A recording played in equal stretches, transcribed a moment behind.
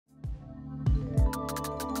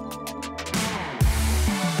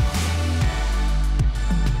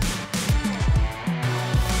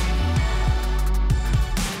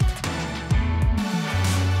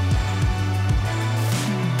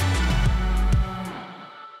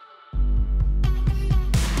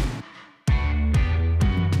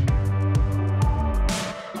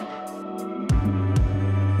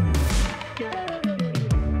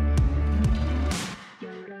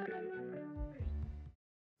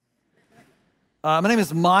My name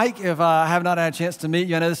is Mike. If I have not had a chance to meet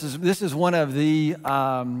you, I know this is one of the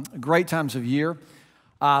great times of year.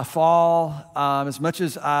 Fall, as much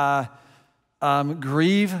as I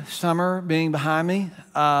grieve summer being behind me,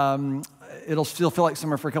 it'll still feel like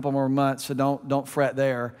summer for a couple more months, so don't fret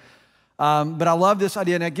there. But I love this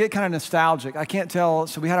idea, and I get kind of nostalgic. I can't tell,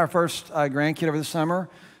 so we had our first grandkid over the summer,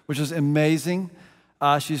 which was amazing.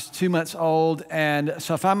 She's 2 months old, and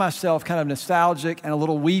so I find myself kind of nostalgic and a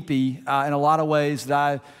little weepy in a lot of ways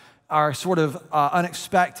that are sort of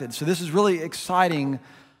unexpected. So this is really exciting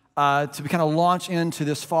to kind of launch into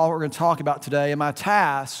this fall we're going to talk about today. And my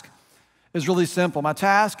task is really simple. My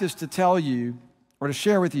task is to tell you or to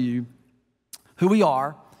share with you who we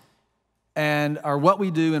are or what we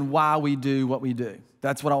do and why we do what we do.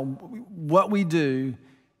 That's what we do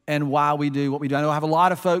and why we do what we do. I know I have a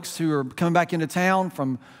lot of folks who are coming back into town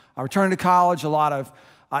from returning to college, a lot of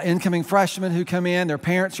incoming freshmen who come in. Their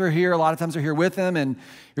parents are here. A lot of times they're here with them, and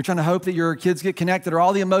you're trying to hope that your kids get connected, or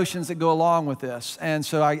all the emotions that go along with this. And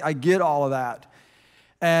so I get all of that.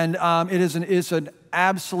 And it's an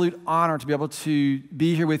absolute honor to be able to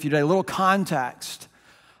be here with you today. A little context.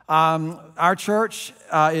 Our church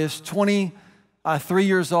is 23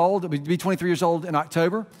 years old. It would be 23 years old in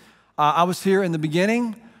October. I was here in the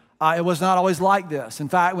beginning. It was not always like this. In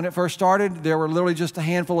fact, when it first started, there were literally just a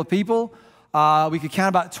handful of people. We could count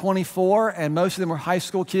about 24, and most of them were high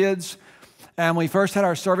school kids. And when we first had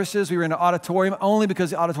our services, we were in an auditorium only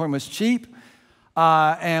because the auditorium was cheap.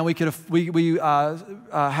 And we had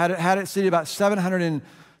it seated about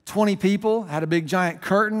 720 people, had a big giant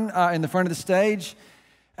curtain in the front of the stage.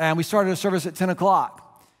 And we started a service at 10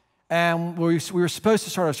 o'clock. And we were supposed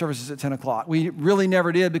to start our services at 10 o'clock. We really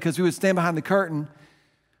never did, because we would stand behind the curtain.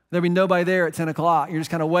 There'd be nobody there at 10 o'clock. You're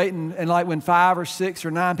just kind of waiting, and like when 5 or 6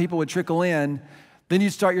 or 9 people would trickle in, then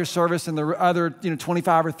you'd start your service, and the other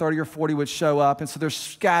 25 or 30 or 40 would show up. And so they're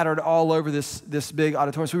scattered all over this big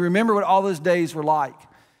auditorium. So we remember what all those days were like.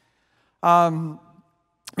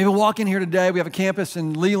 People walk in here today. We have a campus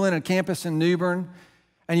in Leland and a campus in New Bern.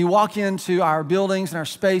 And you walk into our buildings and our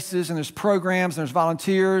spaces, and there's programs, and there's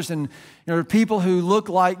volunteers, and there are people who look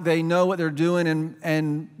like they know what they're doing,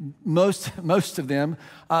 and most of them,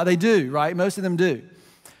 they do, right? Most of them do.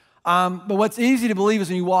 But what's easy to believe is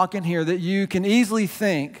when you walk in here that you can easily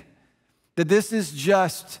think that this is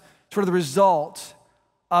just sort of the result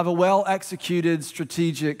of a well-executed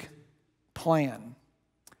strategic plan.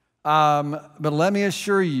 But let me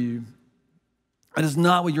assure you, it is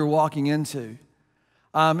not what you're walking into.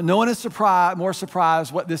 No one is more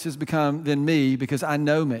surprised what this has become than me, because I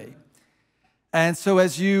know me. And so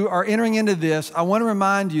as you are entering into this, I want to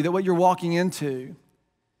remind you that what you're walking into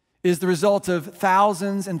is the result of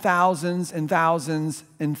thousands and thousands and thousands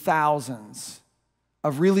and thousands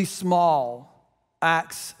of really small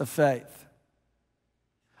acts of faith.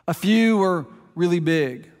 A few were really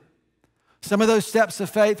big. Some of those steps of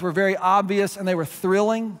faith were very obvious and they were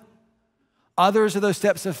thrilling. Others of those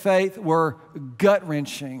steps of faith were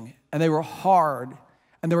gut-wrenching, and they were hard,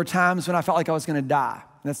 and there were times when I felt like I was going to die.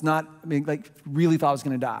 That's not, really thought I was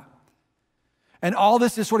going to die. And all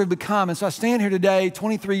this has sort of become, and so I stand here today,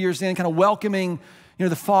 23 years in, kind of welcoming,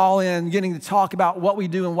 the fall in, getting to talk about what we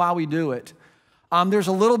do and why we do it. There's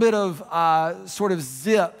a little bit of sort of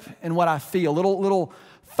zip in what I feel, little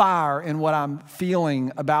fire in what I'm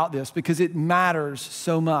feeling about this, because it matters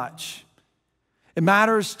so much. It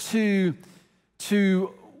matters to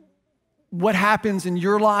what happens in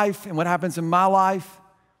your life and what happens in my life.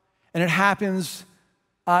 And it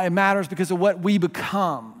matters because of what we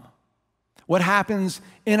become, what happens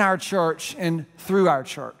in our church and through our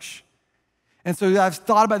church. And so I've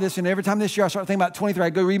thought about this, and every time this year I start thinking about 23, I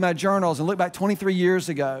go read my journals and look back 23 years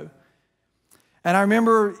ago. And I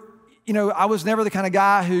remember, I was never the kind of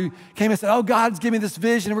guy who came and said, oh, God's given me this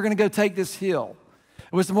vision and we're going to go take this hill.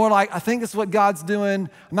 It was more like, I think this is what God's doing.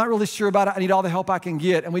 I'm not really sure about it. I need all the help I can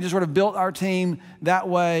get. And we just sort of built our team that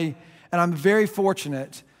way. And I'm very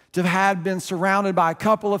fortunate to have been surrounded by a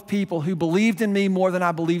couple of people who believed in me more than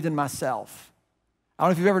I believed in myself. I don't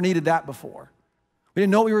know if you've ever needed that before. We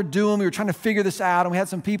didn't know what we were doing. We were trying to figure this out. And we had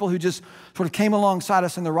some people who just sort of came alongside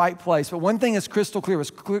us in the right place. But one thing is crystal clear. It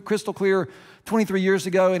was crystal clear 23 years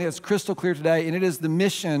ago, and it's crystal clear today. And it is the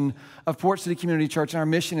mission of Port City Community Church. And our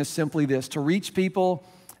mission is simply this: to reach people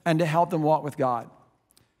and to help them walk with God.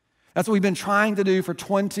 That's what we've been trying to do for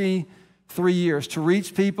 23 years, to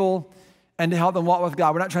reach people and to help them walk with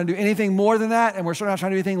God. We're not trying to do anything more than that, and we're certainly not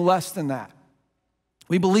trying to do anything less than that.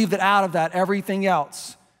 We believe that out of that, everything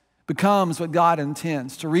else becomes what God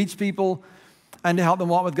intends, to reach people and to help them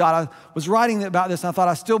walk with God. I was writing about this, and I thought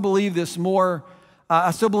I still believe this more.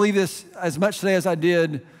 I still believe this as much today as I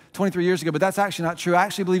did 23 years ago, but that's actually not true. I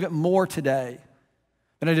actually believe it more today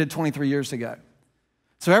than I did 23 years ago.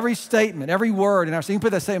 So every statement, every word, and you can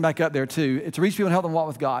put that statement back up there too, to reach people and help them walk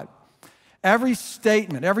with God. Every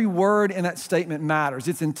statement, every word in that statement matters.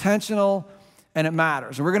 It's intentional and it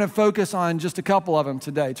matters. And we're going to focus on just a couple of them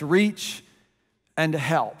today, to reach and to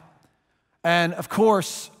help. And of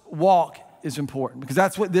course, walk is important because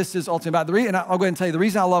that's what this is ultimately about. And I'll go ahead and tell you the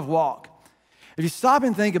reason I love walk. If you stop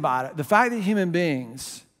and think about it, the fact that human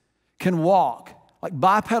beings can walk, like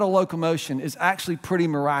bipedal locomotion, is actually pretty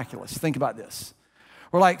miraculous. Think about this.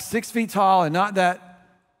 We're like 6 feet tall and not that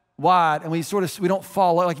wide, and we don't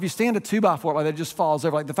fall over. Like if you stand a 2x4, like it just falls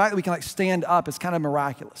over. Like the fact that we can like stand up is kind of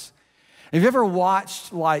miraculous. If you ever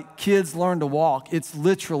watched like kids learn to walk, it's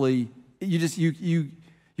literally, you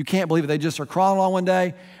can't believe it. They just are crawling along one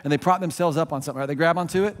day and they prop themselves up on something, right? They grab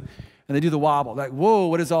onto it and they do the wobble. They're like, whoa,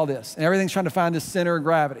 what is all this? And everything's trying to find this center of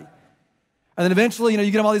gravity. And then eventually,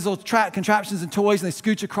 you get them all these little contraptions and toys, and they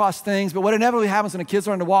scooch across things. But what inevitably happens when a kid's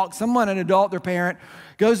learning to walk, someone, an adult, their parent,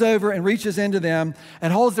 goes over and reaches into them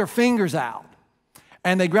and holds their fingers out.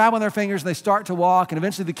 And they grab on their fingers and they start to walk. And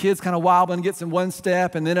eventually the kid's kind of wobble and gets in one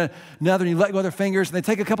step and then another, and you let go of their fingers and they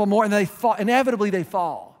take a couple more and they fall. Inevitably they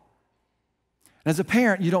fall. And as a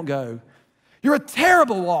parent, you don't go, "You're a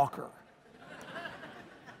terrible walker."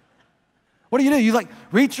 What do? You like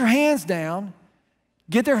reach your hands down,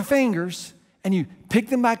 get their fingers, and you pick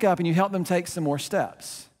them back up and you help them take some more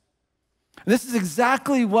steps. And this is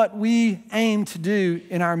exactly what we aim to do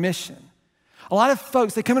in our mission. A lot of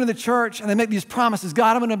folks, they come into the church and they make these promises.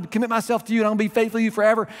 "God, I'm going to commit myself to you and I'm going to be faithful to you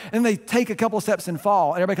forever." And they take a couple of steps and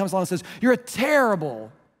fall. And everybody comes along and says, "You're a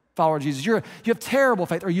terrible follower of Jesus. You have terrible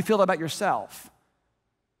faith," or you feel that about yourself.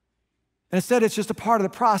 And instead, it's just a part of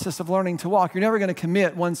the process of learning to walk. You're never going to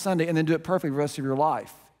commit one Sunday and then do it perfectly the rest of your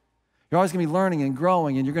life. You're always going to be learning and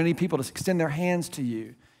growing, and you're going to need people to extend their hands to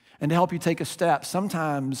you and to help you take a step,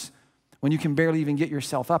 sometimes when you can barely even get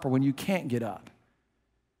yourself up or when you can't get up.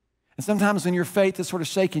 And sometimes when your faith is sort of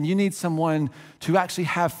shaken, you need someone to actually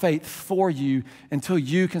have faith for you until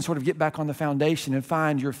you can sort of get back on the foundation and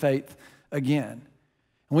find your faith again.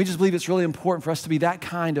 And we just believe it's really important for us to be that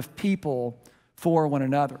kind of people for one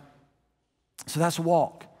another. So that's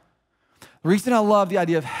walk. The reason I love the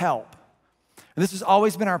idea of help, and this has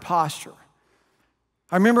always been our posture.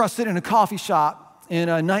 I remember I was sitting in a coffee shop in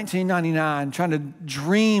 1999 trying to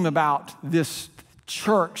dream about this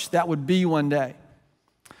church that would be one day.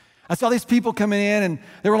 I saw these people coming in, and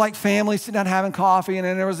they were like families sitting down having coffee, and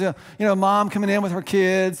then there was a mom coming in with her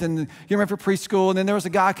kids and getting ready for preschool, and then there was a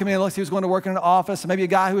guy coming in, looks like he was going to work in an office, and maybe a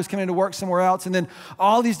guy who was coming in to work somewhere else, and then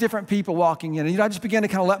all these different people walking in. And I just began to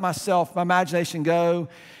kind of let my imagination go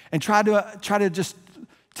and try to just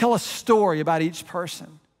tell a story about each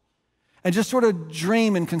person. And just sort of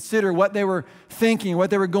dream and consider what they were thinking,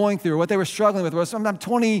 what they were going through, what they were struggling with. So I'm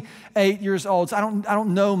 28 years old, so I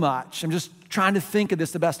don't know much. I'm just trying to think of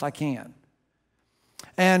this the best I can.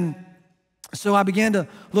 And so I began to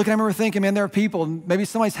look, and I remember thinking, man, there are people, maybe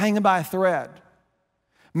somebody's hanging by a thread.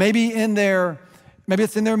 Maybe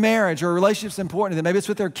it's in their marriage, or a relationship's important to them. Maybe it's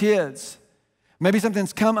with their kids. Maybe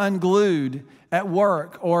something's come unglued at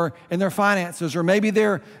work or in their finances, or maybe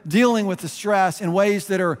they're dealing with the stress in ways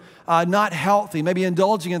that are not healthy, maybe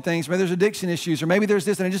indulging in things, maybe there's addiction issues, or maybe there's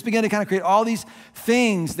this, and I just began to kind of create all these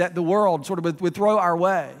things that the world sort of would throw our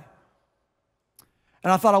way.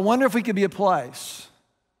 And I thought, I wonder if we could be a place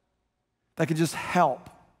that could just help.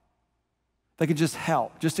 That could just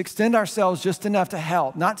help. Just extend ourselves just enough to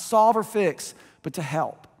help. Not solve or fix, but to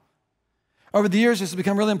help. Over the years, this has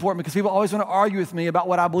become really important because people always want to argue with me about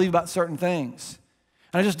what I believe about certain things.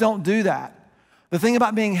 And I just don't do that. The thing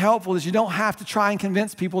about being helpful is you don't have to try and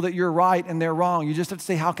convince people that you're right and they're wrong. You just have to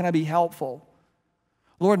say, how can I be helpful?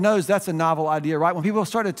 Lord knows that's a novel idea, right? When people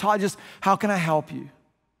start to talk, just how can I help you?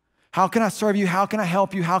 How can I serve you? How can I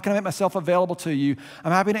help you? How can I make myself available to you?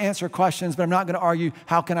 I'm happy to answer questions, but I'm not going to argue.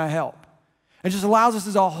 How can I help? It just allows us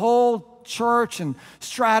as a whole church and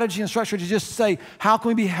strategy and structure to just say, how can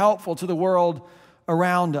we be helpful to the world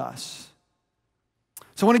around us?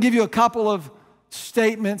 So I want to give you a couple of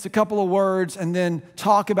statements, a couple of words, and then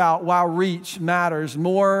talk about why reach matters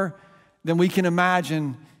more than we can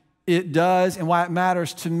imagine it does, and why it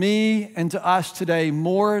matters to me and to us today,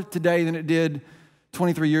 more today than it did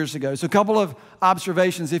 23 years ago. So a couple of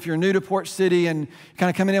observations. If you're new to Port City and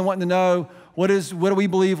kind of coming in wanting to know, what do we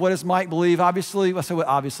believe? What does Mike believe? Obviously,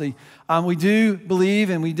 we do believe,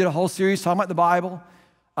 and we did a whole series talking about the Bible.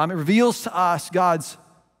 It reveals to us God's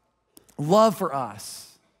love for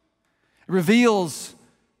us. It reveals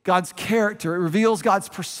God's character. It reveals God's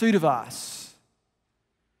pursuit of us.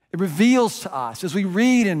 It reveals to us as we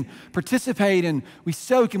read and participate and we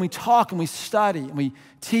soak and we talk and we study and we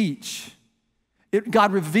teach.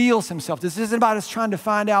 God reveals himself. This isn't about us trying to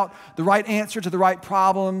find out the right answer to the right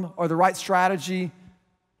problem or the right strategy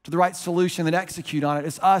to the right solution and execute on it.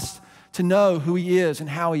 It's us to know who he is and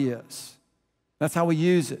how he is. That's how we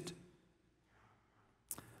use it.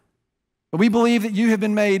 But we believe that you have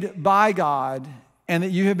been made by God and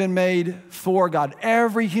that you have been made for God.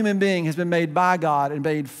 Every human being has been made by God and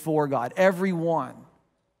made for God. Every one.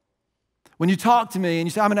 When you talk to me and you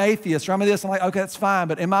say, I'm an atheist or I'm this, I'm like, okay, that's fine.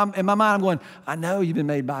 But in my mind, I'm going, I know you've been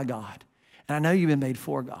made by God. And I know you've been made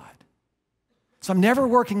for God. So I'm never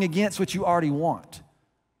working against what you already want.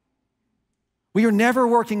 We are never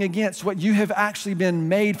working against what you have actually been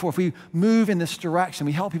made for. If we move in this direction,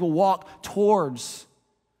 we help people walk towards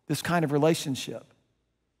this kind of relationship.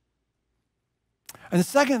 And the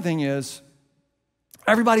second thing is,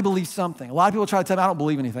 everybody believes something. A lot of people try to tell me, I don't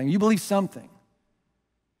believe anything. You believe something.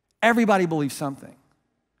 Everybody believes something.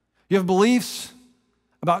 You have beliefs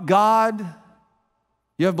about God.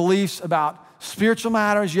 You have beliefs about spiritual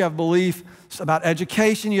matters. You have beliefs about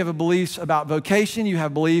education. You have beliefs about vocation. You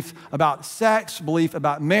have beliefs about sex, belief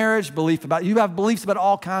about marriage, you have beliefs about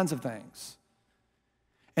all kinds of things.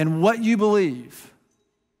 And what you believe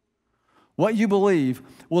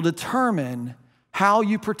will determine how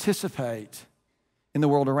you participate in the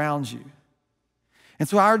world around you. And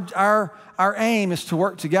so our aim is to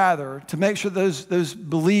work together to make sure those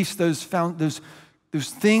beliefs, those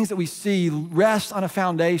things that we see rest on a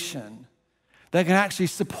foundation that can actually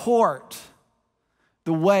support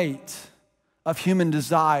the weight of human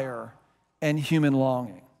desire and human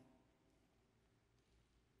longing.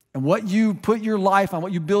 And what you put your life on,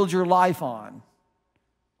 what you build your life on,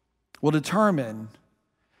 will determine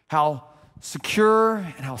how secure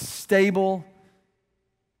and how stable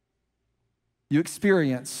you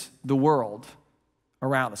experience the world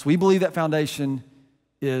around us. We believe that foundation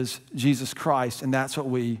is Jesus Christ, and that's what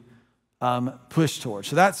we push towards.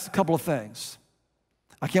 So that's a couple of things.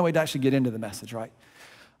 I can't wait to actually get into the message, right?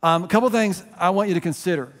 A couple of things I want you to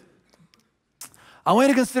consider. I want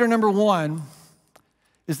you to consider, number one,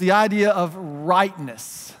 is the idea of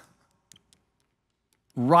rightness.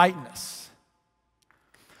 Rightness.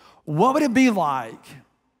 What would it be like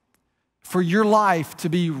for your life to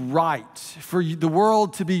be right, for the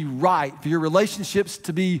world to be right, for your relationships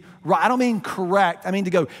to be right? I don't mean correct. I mean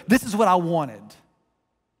to go, this is what I wanted.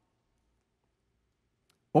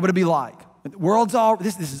 What would it be like? The world's all,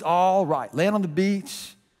 this is all right. Land on the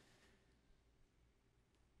beach,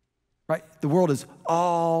 right? The world is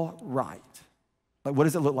all right. Like, what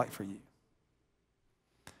does it look like for you?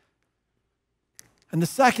 And the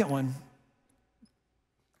second one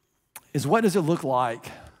is, what does it look like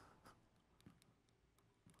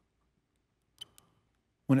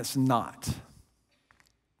when it's not?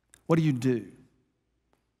 What do you do?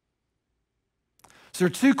 So there are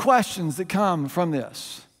two questions that come from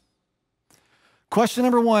this. Question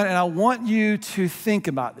number one, and I want you to think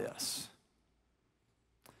about this.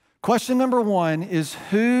 Question number one is,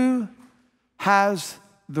 who has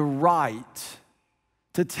the right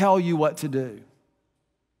to tell you what to do?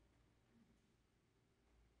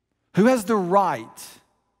 Who has the right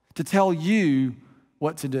to tell you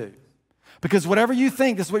what to do? Because whatever you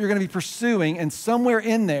think, this is what you're going to be pursuing, and somewhere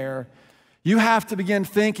in there, you have to begin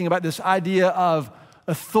thinking about this idea of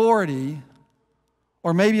authority,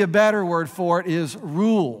 or maybe a better word for it is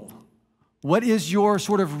rule. What is your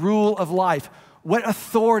sort of rule of life? What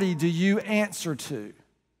authority do you answer to?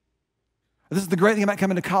 This is the great thing about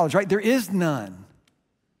coming to college, right? There is none.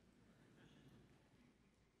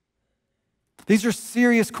 These are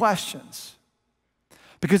serious questions.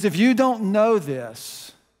 Because if you don't know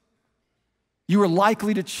this, you are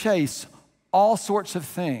likely to chase all sorts of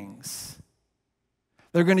things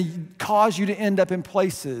that are going to cause you to end up in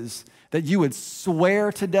places that you would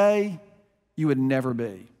swear today you would never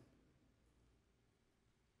be.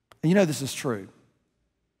 And you know this is true.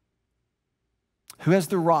 Who has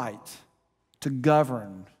the right to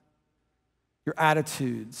govern your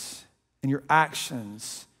attitudes and your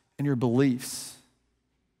actions and your beliefs?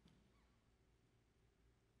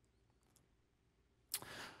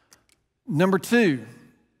 Number two,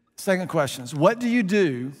 second question is, what do you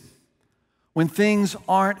do when things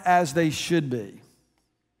aren't as they should be?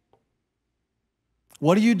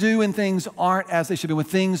 What do you do when things aren't as they should be, when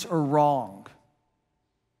things are wrong?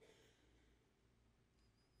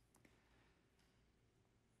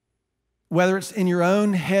 Whether it's in your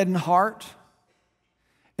own head and heart,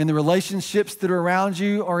 in the relationships that are around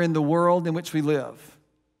you, or in the world in which we live.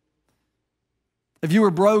 If you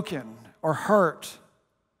were broken or hurt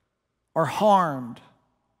or harmed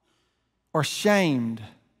or shamed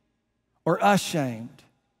or ashamed,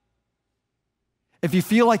 if you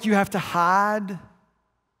feel like you have to hide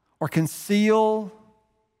or conceal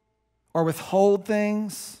or withhold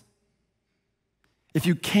things, if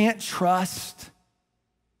you can't trust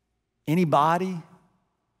anybody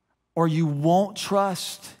or you won't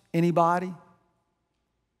trust anybody,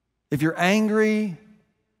 if you're angry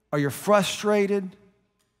or you're frustrated,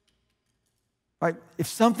 right? If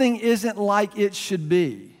something isn't like it should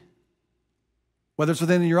be, whether it's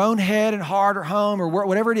within your own head and heart or home or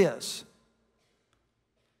whatever it is,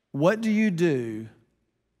 what do you do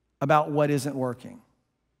about what isn't working?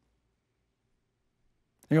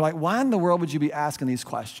 And you're like, why in the world would you be asking these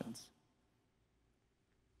questions?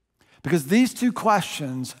 Because these two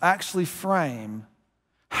questions actually frame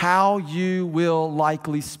how you will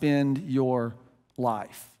likely spend your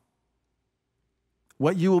life,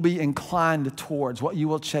 what you will be inclined towards, what you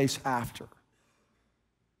will chase after.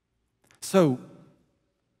 So,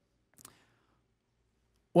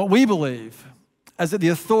 what we believe is that the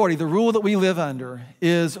authority, the rule that we live under,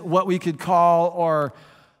 is what we could call or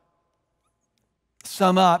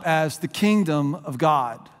sum up as the kingdom of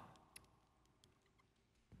God.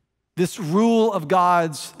 This rule of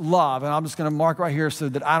God's love, and I'm just going to mark right here so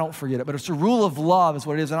that I don't forget it, but it's a rule of love is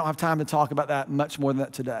what it is. I don't have time to talk about that much more than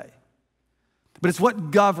that today. But it's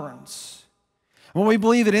what governs. And when we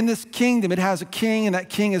believe that in this kingdom, it has a king, and that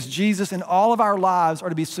king is Jesus, and all of our lives are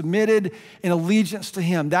to be submitted in allegiance to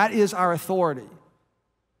him. That is our authority.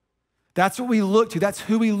 That's what we look to. That's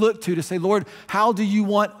who we look to say, Lord, how do you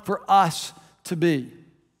want for us to be?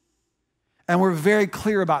 And we're very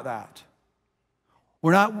clear about that.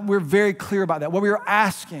 We're very clear about that. What we are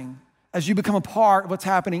asking as you become a part of what's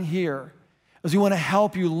happening here is we want to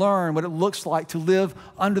help you learn what it looks like to live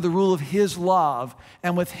under the rule of his love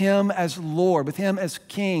and with him as Lord, with him as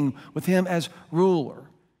king, with him as ruler,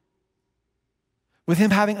 with him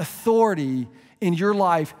having authority in your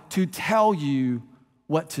life to tell you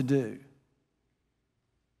what to do.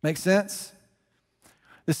 Make sense?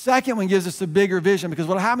 The second one gives us a bigger vision, because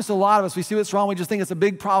what happens to a lot of us, we see what's wrong, we just think it's a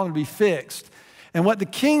big problem to be fixed. And what the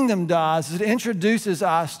kingdom does is it introduces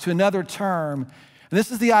us to another term, and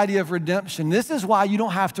this is the idea of redemption. This is why you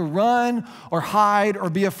don't have to run or hide or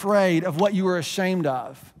be afraid of what you are ashamed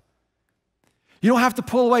of. You don't have to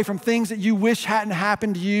pull away from things that you wish hadn't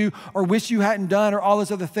happened to you or wish you hadn't done or all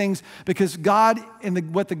those other things, because God,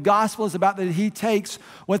 what the gospel is about, that he takes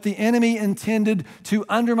what the enemy intended to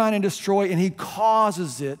undermine and destroy, and he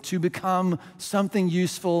causes it to become something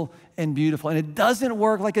useful and beautiful. And it doesn't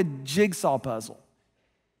work like a jigsaw puzzle.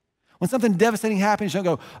 When something devastating happens, you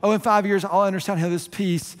don't go, oh, in 5 years, I'll understand how this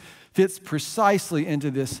piece fits precisely into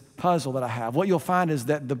this puzzle that I have. What you'll find is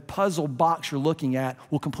that the puzzle box you're looking at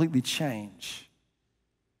will completely change.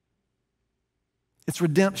 It's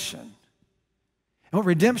redemption. And what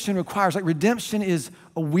redemption requires, redemption is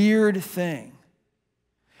a weird thing.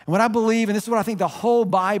 And what I believe, and this is what I think the whole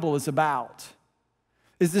Bible is about,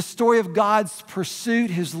 is the story of God's pursuit,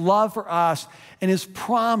 his love for us, and his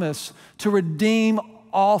promise to redeem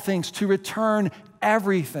all things, to return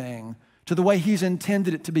everything to the way he's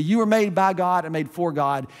intended it to be. You were made by God and made for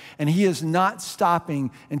God, and he is not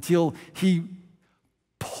stopping until he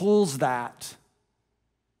pulls that,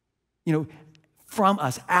 from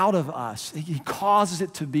us, out of us. He causes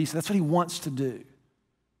it to be, so that's what he wants to do.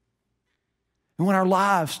 We want our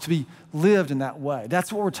lives to be lived in that way.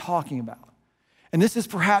 That's what we're talking about. And this is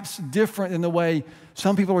perhaps different than the way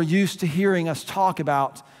some people are used to hearing us talk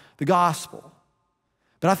about the gospel.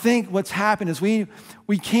 But I think what's happened is we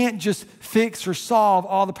can't just fix or solve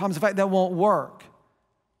all the problems. In fact, that won't work.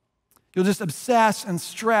 You'll just obsess and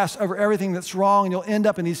stress over everything that's wrong, and you'll end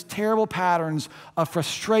up in these terrible patterns of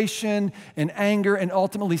frustration and anger and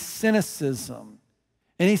ultimately cynicism.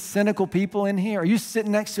 Any cynical people in here? Are you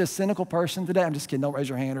sitting next to a cynical person today? I'm just kidding. Don't raise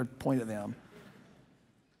your hand or point at them.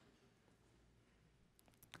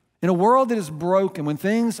 In a world that is broken, when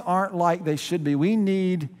things aren't like they should be, we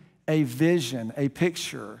need a vision, a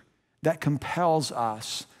picture that compels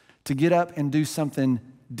us to get up and do something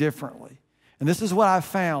differently. And this is what I've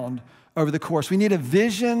found over the course. We need a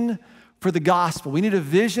vision for the gospel. We need a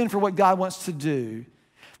vision for what God wants to do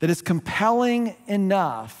that is compelling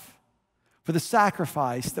enough for the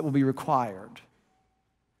sacrifice that will be required.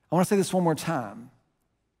 I want to say this one more time.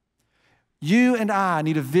 You and I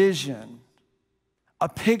need a vision, a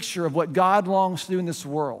picture of what God longs to do in this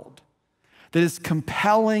world that is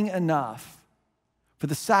compelling enough for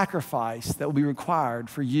the sacrifice that will be required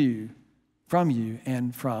for you, from you,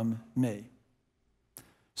 and from me.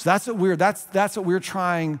 So that's what we're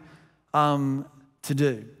trying to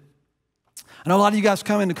do. I know a lot of you guys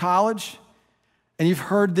come into college, And you've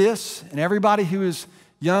heard this, and everybody who was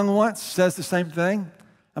young once says the same thing.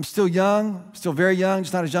 I'm still young, still very young,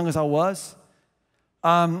 just not as young as I was.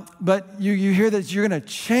 But you hear that you're going to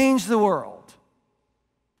change the world.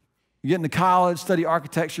 You get into college, study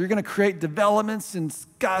architecture, you're going to create developments and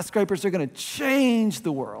skyscrapers that are going to change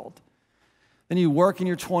the world. Then you work in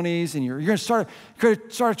your 20s and you're going to start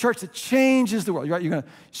a church that changes the world. You're going to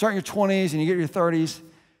start in your 20s and you get your 30s.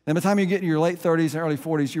 And by the time you get in your late 30s and early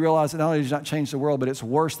 40s, you realize that not only does it not change the world, but it's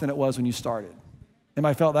worse than it was when you started.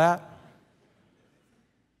 Anybody felt that?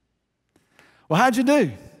 Well, how'd you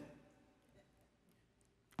do?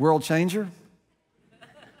 World changer?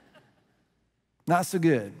 Not so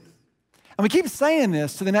good. And we keep saying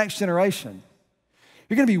this to the next generation.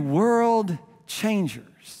 You're going to be world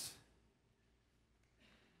changers.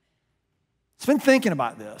 I've been thinking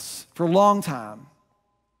about this for a long time.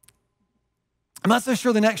 I'm not so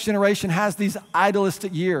sure the next generation has these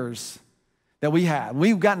idealistic years that we had. When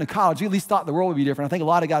we got into college, we at least thought the world would be different. I think a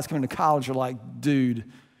lot of guys coming to college are like, dude,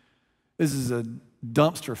 this is a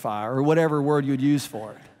dumpster fire, or whatever word you would use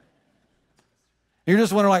for it. You're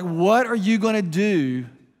just wondering, like, what are you going to do,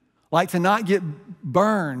 like, to not get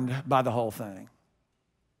burned by the whole thing?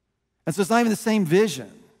 And so it's not even the same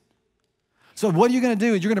vision. So what are you going to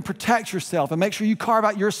do is you're going to protect yourself and make sure you carve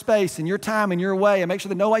out your space and your time and your way and make sure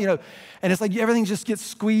that nobody, and it's like everything just gets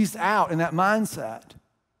squeezed out in that mindset.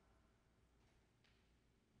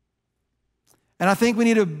 And I think we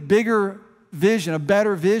need a bigger vision, a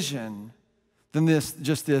better vision than this,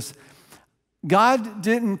 just this. God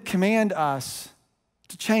didn't command us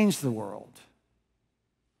to change the world.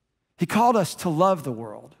 He called us to love the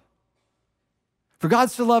world. For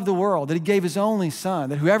God so loved the world that he gave his only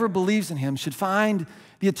son, that whoever believes in him should find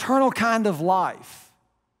the eternal kind of life.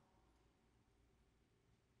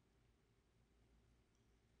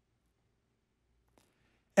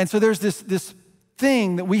 And so there's this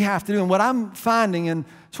thing that we have to do. And what I'm finding in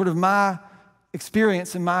sort of my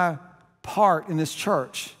experience and my part in this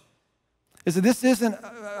church is that this isn't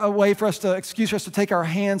a way for us to excuse for us to take our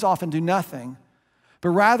hands off and do nothing, but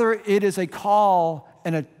rather it is a call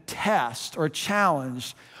and a test or a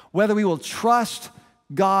challenge whether we will trust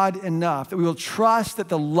God enough, that we will trust that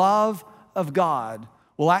the love of God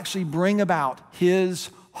will actually bring about his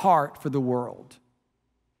heart for the world.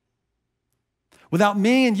 Without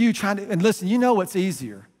me and you trying to, and listen, you know what's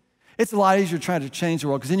easier. It's a lot easier trying to change the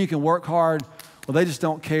world because then you can work hard. Well, they just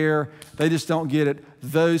don't care. They just don't get it.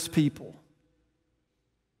 Those people.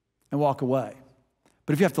 And walk away.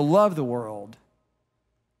 But if you have to love the world,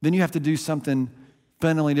 then you have to do something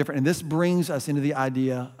fundamentally different. And this brings us into the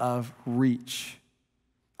idea of reach.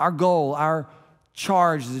 Our goal, our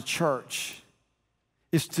charge as a church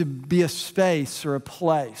is to be a space or a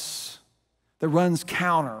place that runs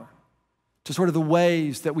counter to sort of the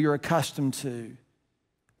ways that we are accustomed to, the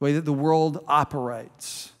way that the world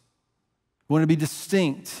operates. We want to be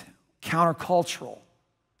distinct, countercultural,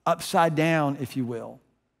 upside down, if you will.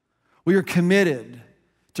 We are committed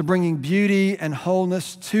to bringing beauty and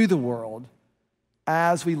wholeness to the world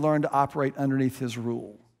as we learn to operate underneath his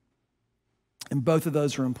rule. And both of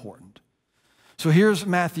those are important. So here's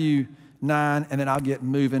Matthew 9, and then I'll get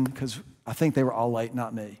moving because I think they were all late,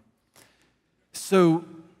 not me. So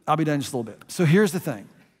I'll be done in just a little bit. So here's the thing.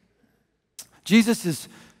 Jesus is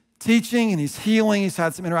teaching and he's healing. He's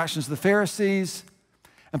had some interactions with the Pharisees.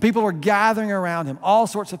 And people are gathering around him, all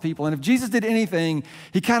sorts of people. And if Jesus did anything,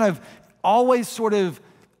 he kind of always sort of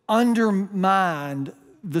undermined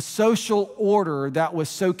the social order that was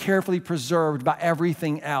so carefully preserved by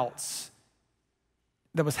everything else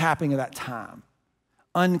that was happening at that time.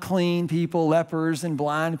 Unclean people, lepers and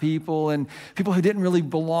blind people, and people who didn't really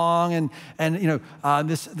belong, and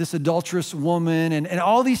this adulterous woman, and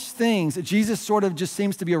all these things that Jesus sort of just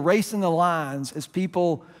seems to be erasing the lines as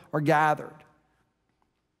people are gathered.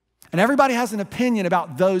 And everybody has an opinion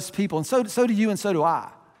about those people, and so do you and so do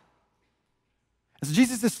I. And so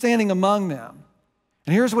Jesus is standing among them.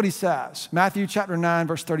 And here's what he says, Matthew chapter 9,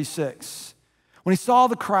 verse 36. When he saw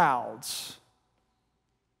the crowds,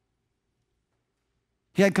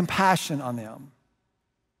 he had compassion on them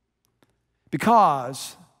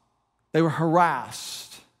because they were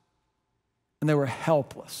harassed and they were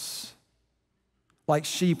helpless, like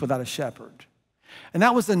sheep without a shepherd. And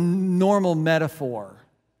that was a normal metaphor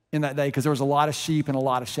in that day because there was a lot of sheep and a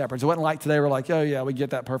lot of shepherds. It wasn't like today we're like, oh yeah, we get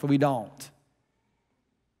that perfect. We don't.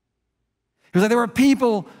 It was like there were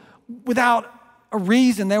people without a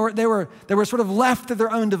reason. They were sort of left to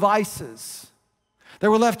their own devices. They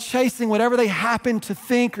were left chasing whatever they happened to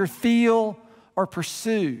think or feel or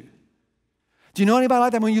pursue. Do you know anybody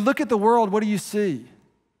like that? When you look at the world, what do you see?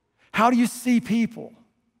 How do you see people?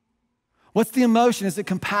 What's the emotion? Is it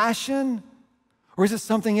compassion or is it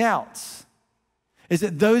something else? Is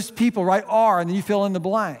it those people, right, are, and then you fill in the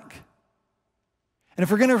blank? And if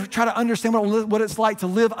we're going to try to understand what it's like to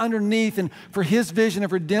live underneath and for his vision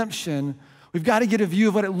of redemption, we've got to get a view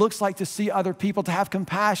of what it looks like to see other people, to have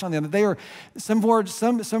compassion on them. That they are, some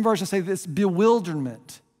versions say this,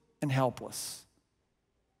 bewilderment and helpless.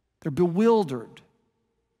 They're bewildered.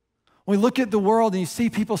 When we look at the world and you see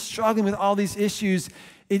people struggling with all these issues,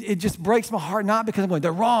 it just breaks my heart, not because I'm going,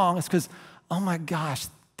 they're wrong, it's because, oh my gosh,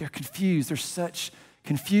 they're confused. There's such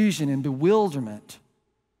confusion and bewilderment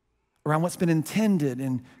around what's been intended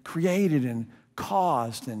and created and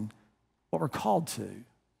caused and what we're called to.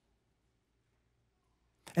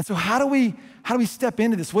 And so how do we step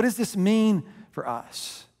into this? What does this mean for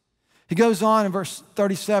us? He goes on in verse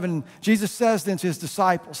 37, Jesus says then to his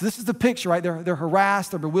disciples, this is the picture, right? They're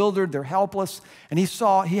harassed, they're bewildered, they're helpless, and he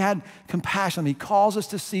had compassion. He calls us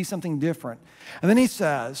to see something different. And then he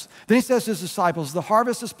says to his disciples, the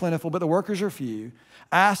harvest is plentiful, but the workers are few.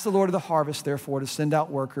 Ask the Lord of the harvest, therefore, to send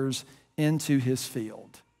out workers into his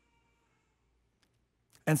field.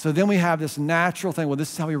 And so then we have this natural thing. Well,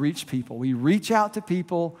 this is how we reach people. We reach out to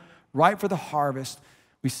people right for the harvest.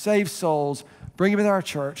 We save souls, bring them into our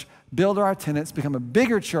church, build our attendance, become a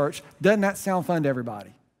bigger church. Doesn't that sound fun to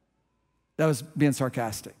everybody? That was being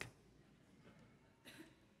sarcastic.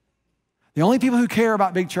 The only people who care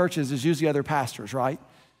about big churches is usually other pastors, right?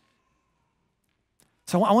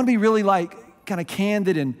 So I want to be really kind of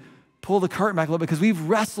candid and pull the curtain back a little bit because we've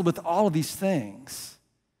wrestled with all of these things.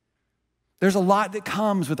 There's a lot that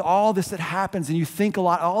comes with all this that happens, and you think a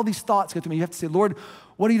lot, all these thoughts go through me. You have to say, Lord,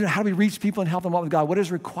 what do you do? How do we reach people and help them walk with God? What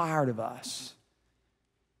is required of us?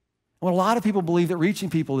 Well, a lot of people believe that reaching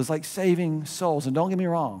people is like saving souls, and don't get me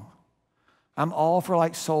wrong, I'm all for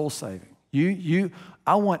like soul saving.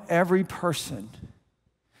 I want every person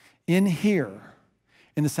in here,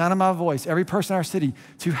 in the sound of my voice, every person in our city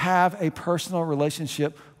to have a personal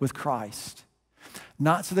relationship with Christ.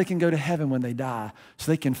 Not so they can go to heaven when they die,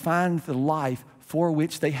 so they can find the life for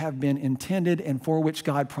which they have been intended and for which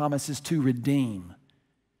God promises to redeem.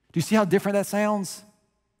 Do you see how different that sounds?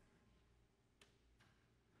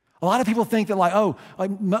 A lot of people think that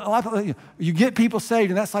you get people saved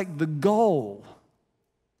and that's like the goal.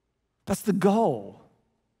 That's the goal.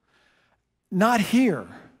 Not here.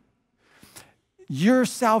 Your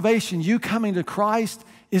salvation, you coming to Christ,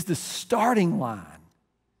 is the starting line.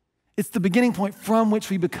 It's the beginning point from which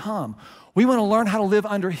we become. We want to learn how to live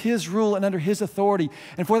under his rule and under his authority.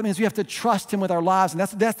 And for that means we have to trust him with our lives. And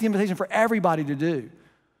that's the invitation for everybody to do.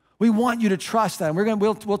 We want you to trust that. And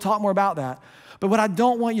we'll talk more about that. But what I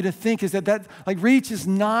don't want you to think is that reach is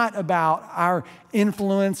not about our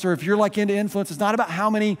influence, or if you're into influence, it's not about how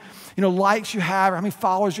many likes you have or how many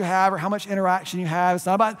followers you have or how much interaction you have. It's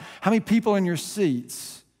not about how many people in your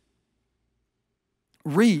seats.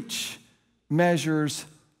 Reach measures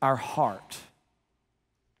our heart.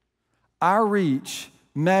 Our reach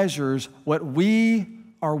measures what we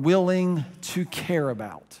are willing to care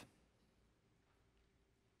about.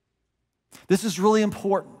 This is really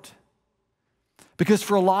important because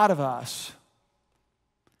for a lot of us,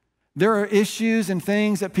 there are issues and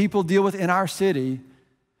things that people deal with in our city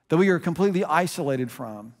that we are completely isolated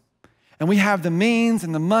from. And we have the means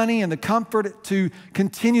and the money and the comfort to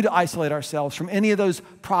continue to isolate ourselves from any of those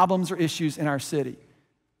problems or issues in our city.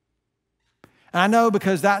 And I know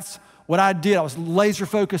because that's what I did. I was laser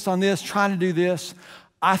focused on this, trying to do this.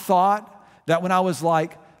 I thought that when I was by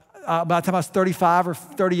the time I was 35 or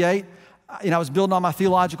 38, I was building all my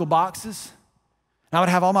theological boxes. And I would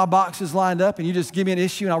have all my boxes lined up, and you just give me an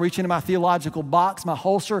issue, and I'll reach into my theological box, my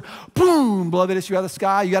holster, boom, blow that issue out of the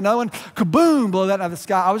sky. You got another one? Kaboom, blow that out of the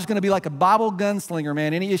sky. I was going to be like a Bible gunslinger,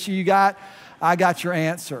 man. Any issue you got, I got your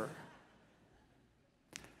answer.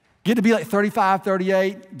 Get to be like 35,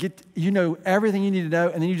 38, get everything you need to know,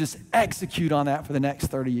 and then you just execute on that for the next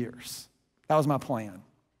 30 years. That was my plan.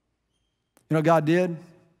 You know what God did?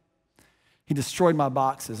 He destroyed my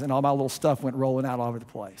boxes, and all my little stuff went rolling out all over the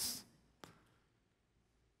place.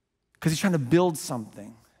 Because he's trying to build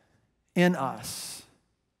something in us.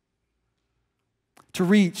 To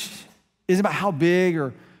reach isn't about how big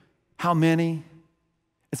or how many.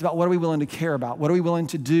 It's about what are we willing to care about? What are we willing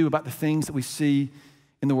to do about the things that we see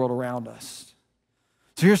in the world around us?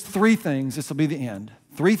 So here's 3 things. This will be the end.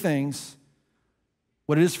 3 things.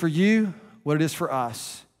 What it is for you, what it is for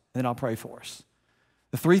us, and then I'll pray for us.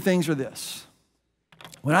 The 3 things are this.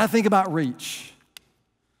 When I think about reach,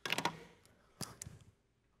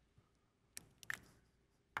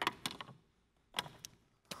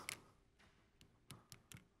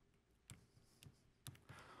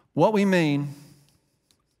 what we mean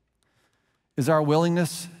is our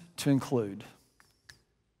willingness to include.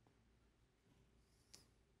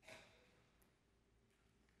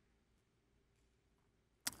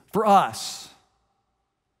 For us,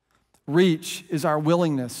 reach is our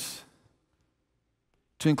willingness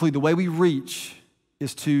to include. The way we reach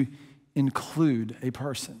is to include a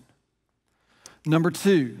person. Number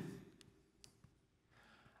two,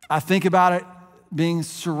 I think about it being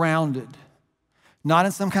surrounded. Not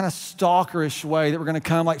in some kind of stalkerish way that we're going to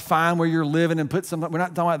come like find where you're living and put something. We're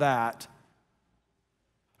not talking about that.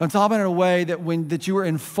 I'm talking about in a way that you are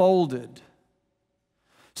enfolded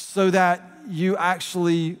so that you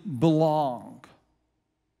actually belong.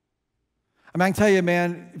 I mean, I can tell you,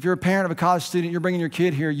 man, if you're a parent of a college student, you're bringing your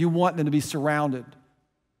kid here, you want them to be surrounded.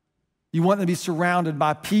 You want them to be surrounded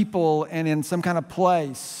by people and in some kind of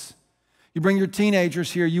place. You bring your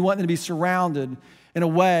teenagers here, you want them to be surrounded in a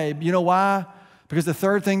way. You know why? Because the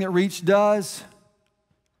third thing that reach does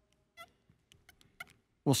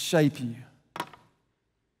will shape you.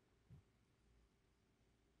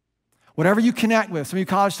 Whatever you connect with, some of you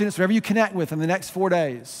college students, whatever you connect with in the next 4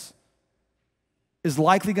 days is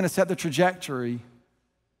likely going to set the trajectory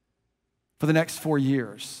for the next 4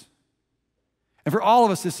 years. And for all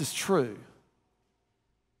of us, this is true.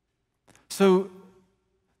 So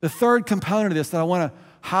the third component of this that I want to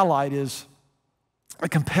highlight is, it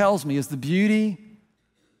compels me, is the beauty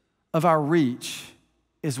of our reach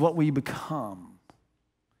is what we become.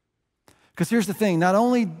 Because here's the thing, not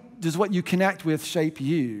only does what you connect with shape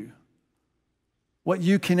you, what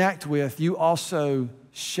you connect with, you also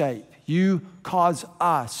shape. You cause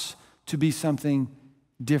us to be something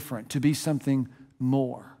different, to be something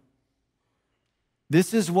more.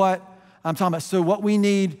 This is what I'm talking about. So what we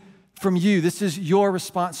need from you, this is your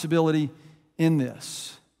responsibility in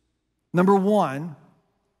this. Number one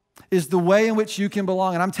is the way in which you can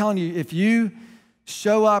belong. And I'm telling you, if you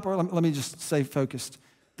show up, or let me just say focused,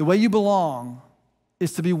 the way you belong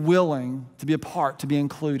is to be willing to be a part, to be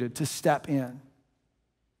included, to step in.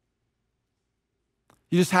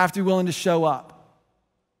 You just have to be willing to show up.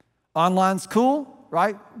 Online's cool,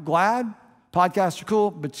 right? Glad. Podcasts are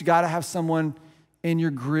cool, but you got to have someone in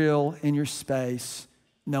your grill, in your space,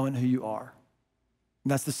 knowing who you are.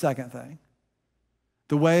 And that's the second thing.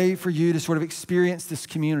 The way for you to sort of experience this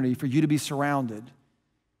community, for you to be surrounded,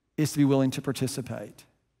 is to be willing to participate.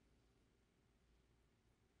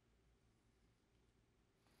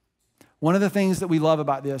 One of the things that we love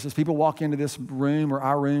about this is people walk into this room or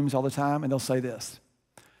our rooms all the time and they'll say this,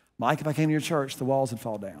 Mike, if I came to your church, the walls would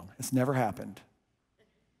fall down. It's never happened.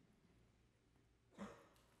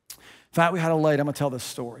 In fact, we had a lady, I'm going to tell this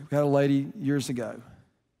story. We had a lady years ago.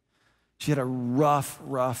 She had a rough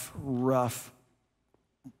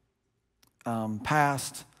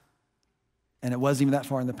past, and it wasn't even that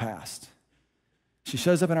far in the past. She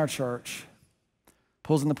shows up in our church,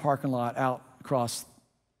 pulls in the parking lot out across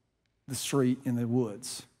the street in the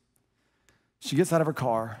woods. She gets out of her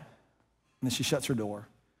car, and then she shuts her door.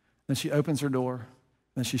 Then she opens her door, and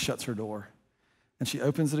then she shuts her door. And she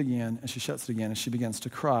opens it again, and she shuts it again, and she begins to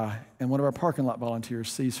cry. And one of our parking lot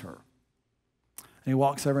volunteers sees her. And he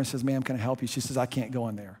walks over and says, ma'am, can I help you? She says, I can't go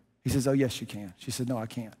in there. He says, oh, yes, you can. She said, no, I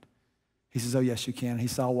can't. He says, oh, yes, you can. And he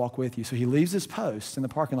said, I'll walk with you. So he leaves his post in the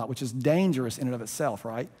parking lot, which is dangerous in and of itself,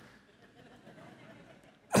 right?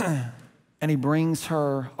 And he brings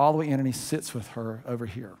her all the way in, and he sits with her over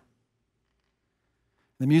here.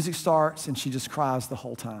 The music starts, and she just cries the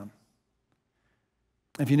whole time.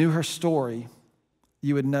 If you knew her story,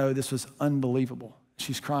 you would know this was unbelievable.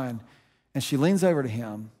 She's crying, and she leans over to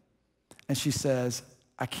him, and she says,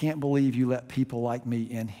 I can't believe you let people like me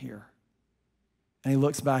in here. And he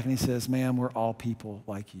looks back and he says, ma'am, we're all people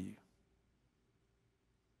like you.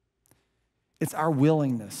 It's our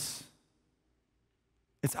willingness.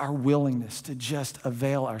 It's our willingness to just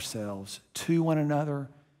avail ourselves to one another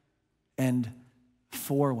and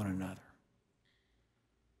for one another.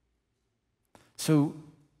 So,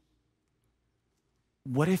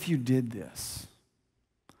 what if you did this?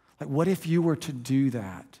 Like, what if you were to do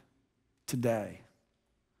that today?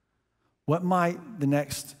 What might the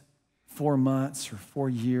next 4 months or 4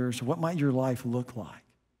 years, or what might your life look like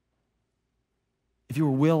if you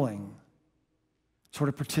were willing to sort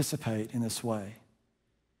of participate in this way?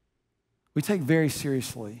 We take very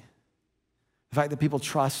seriously the fact that people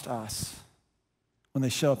trust us when they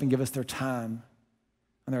show up and give us their time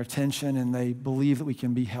and their attention, and they believe that we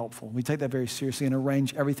can be helpful. We take that very seriously and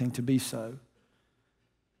arrange everything to be so.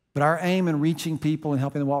 But our aim in reaching people and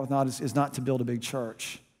helping them walk with God is not to build a big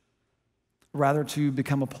church, rather to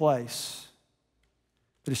become a place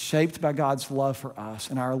that is shaped by God's love for us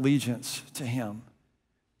and our allegiance to Him,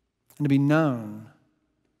 and to be known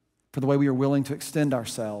for the way we are willing to extend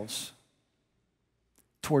ourselves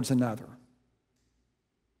towards another.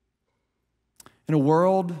 In a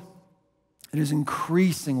world that is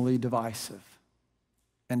increasingly divisive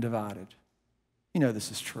and divided, you know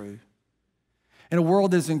this is true. In a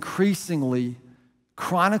world that is increasingly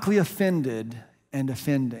chronically offended and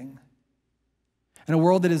offending. In a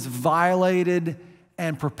world that is violated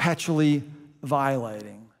and perpetually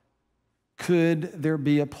violating. Could there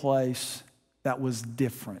be a place that was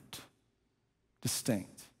different, distinct?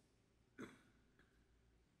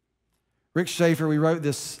 Rick Schaefer, we wrote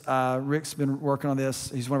this. Rick's been working on this.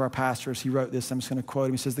 He's one of our pastors. He wrote this. I'm just going to quote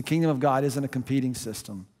him. He says, the kingdom of God isn't a competing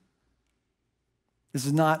system. This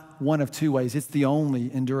is not one of two ways. It's the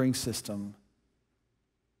only enduring system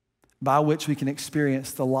by which we can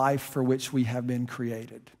experience the life for which we have been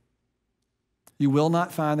created. You will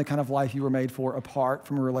not find the kind of life you were made for apart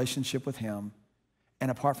from a relationship with Him and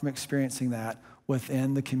apart from experiencing that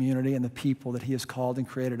within the community and the people that He has called and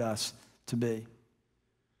created us to be.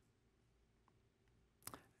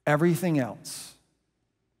 Everything else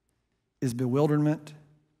is bewilderment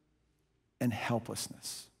and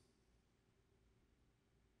helplessness.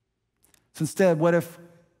 So instead, what if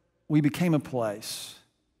we became a place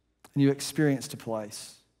and you experienced a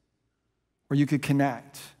place where you could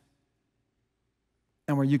connect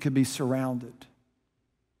and where you could be surrounded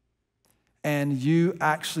and you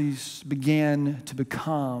actually began to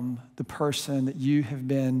become the person that you have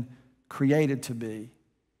been created to be.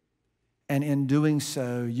 And in doing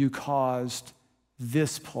so, you caused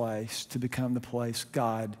this place to become the place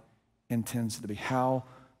God intends it to be. How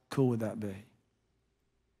cool would that be?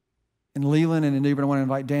 In Leland and in New Bern, I want to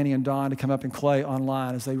invite Danny and Don to come up and Clay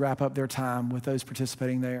online as they wrap up their time with those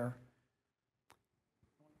participating there.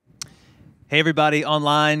 Hey everybody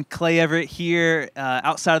online, Clay Everett here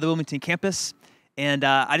outside of the Wilmington campus. And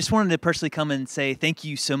I just wanted to personally come and say thank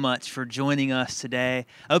you so much for joining us today.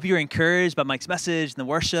 I hope you were encouraged by Mike's message and the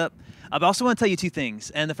worship. I also want to tell you two things.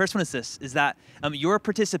 And the first one is this, is that your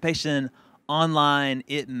participation online,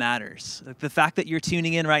 it matters. The fact that you're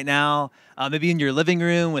tuning in right now, maybe in your living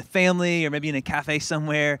room with family or maybe in a cafe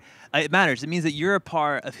somewhere, it matters. It means that you're a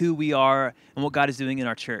part of who we are and what God is doing in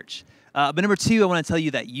our church. But number two, I want to tell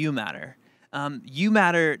you that you matter. You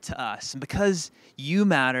matter to us. And because you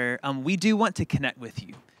matter, we do want to connect with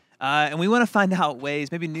you. And we want to find out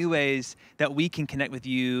ways, maybe new ways, that we can connect with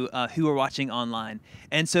you who are watching online.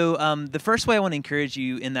 And so the first way I want to encourage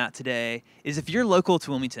you in that today is if you're local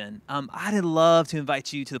to Wilmington, I'd love to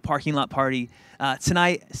invite you to the parking lot party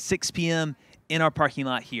tonight, 6 p.m., in our parking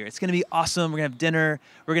lot here. It's going to be awesome. We're going to have dinner.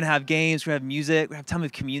 We're going to have games. We're going to have music. We're going to have time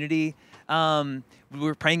of community.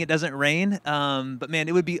 We're praying it doesn't rain, but man,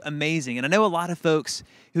 it would be amazing. And I know a lot of folks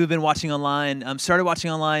who have been watching online, started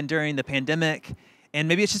watching online during the pandemic, and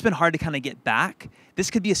maybe it's just been hard to kind of get back. This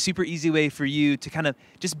could be a super easy way for you to kind of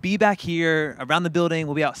just be back here around the building.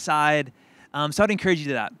 We'll be outside. So I'd encourage you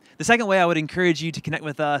to that. The second way I would encourage you to connect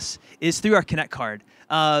with us is through our Connect card.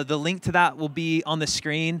 The link to that will be on the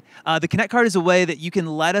screen. The Connect card is a way that you can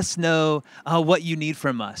let us know what you need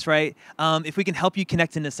from us, right? If we can help you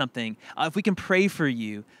connect into something, if we can pray for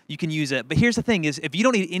you, you can use it. But here's the thing is, if you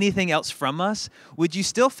don't need anything else from us, would you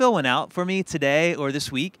still fill one out for me today or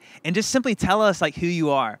this week? And just simply tell us like who you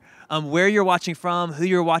are, where you're watching from, who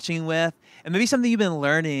you're watching with, and maybe something you've been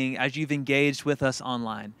learning as you've engaged with us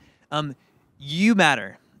online. You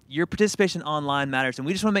matter. Your participation online matters, and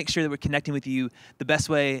we just want to make sure that we're connecting with you the best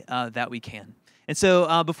way that we can. And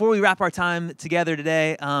so before we wrap our time together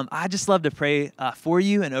today, I'd just love to pray for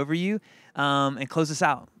you and over you and close this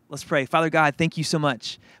out. Let's pray. Father God, thank you so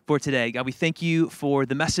much for today. God, we thank you for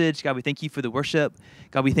the message. God, we thank you for the worship.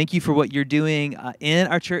 God, we thank you for what you're doing in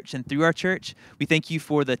our church and through our church. We thank you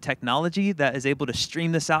for the technology that is able to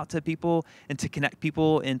stream this out to people and to connect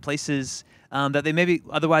people in places that they maybe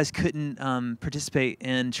otherwise couldn't participate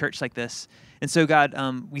in church like this. And so, God,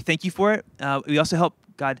 we thank you for it. We also help,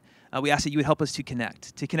 God, we ask that you would help us to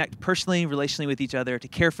connect personally, relationally with each other, to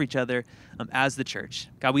care for each other as the church.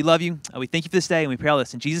 God, we love you. We thank you for this day, and we pray all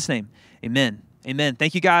this in Jesus' name. Amen. Amen.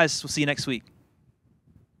 Thank you, guys. We'll see you next week.